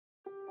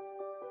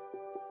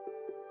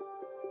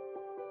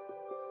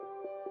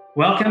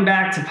Welcome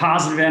back to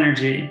Positive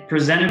Energy,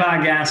 presented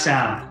by Gas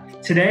Out.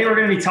 Today we're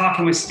going to be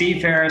talking with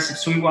Steve Farace of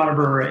SweetWater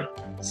Brewery.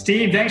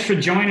 Steve, thanks for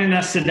joining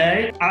us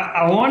today.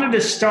 I wanted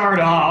to start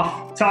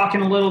off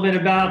talking a little bit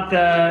about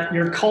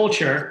your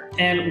culture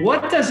and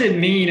what does it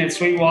mean at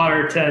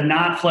SweetWater to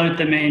not float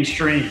the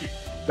mainstream?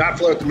 Not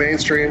float the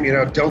mainstream,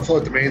 don't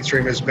float the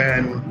mainstream has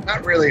been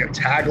not really a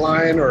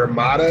tagline or a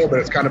motto, but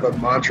it's kind of a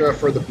mantra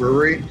for the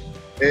brewery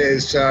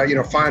is,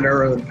 find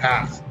our own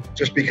path.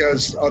 Just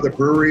because other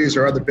breweries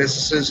or other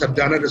businesses have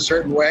done it a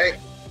certain way,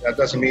 that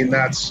doesn't mean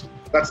that's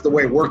the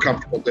way we're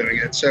comfortable doing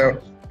it. So,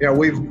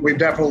 we've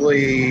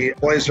definitely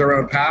blazed our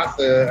own path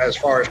as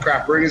far as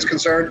craft brewing is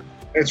concerned.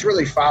 And it's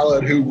really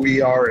followed who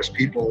we are as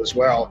people as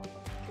well.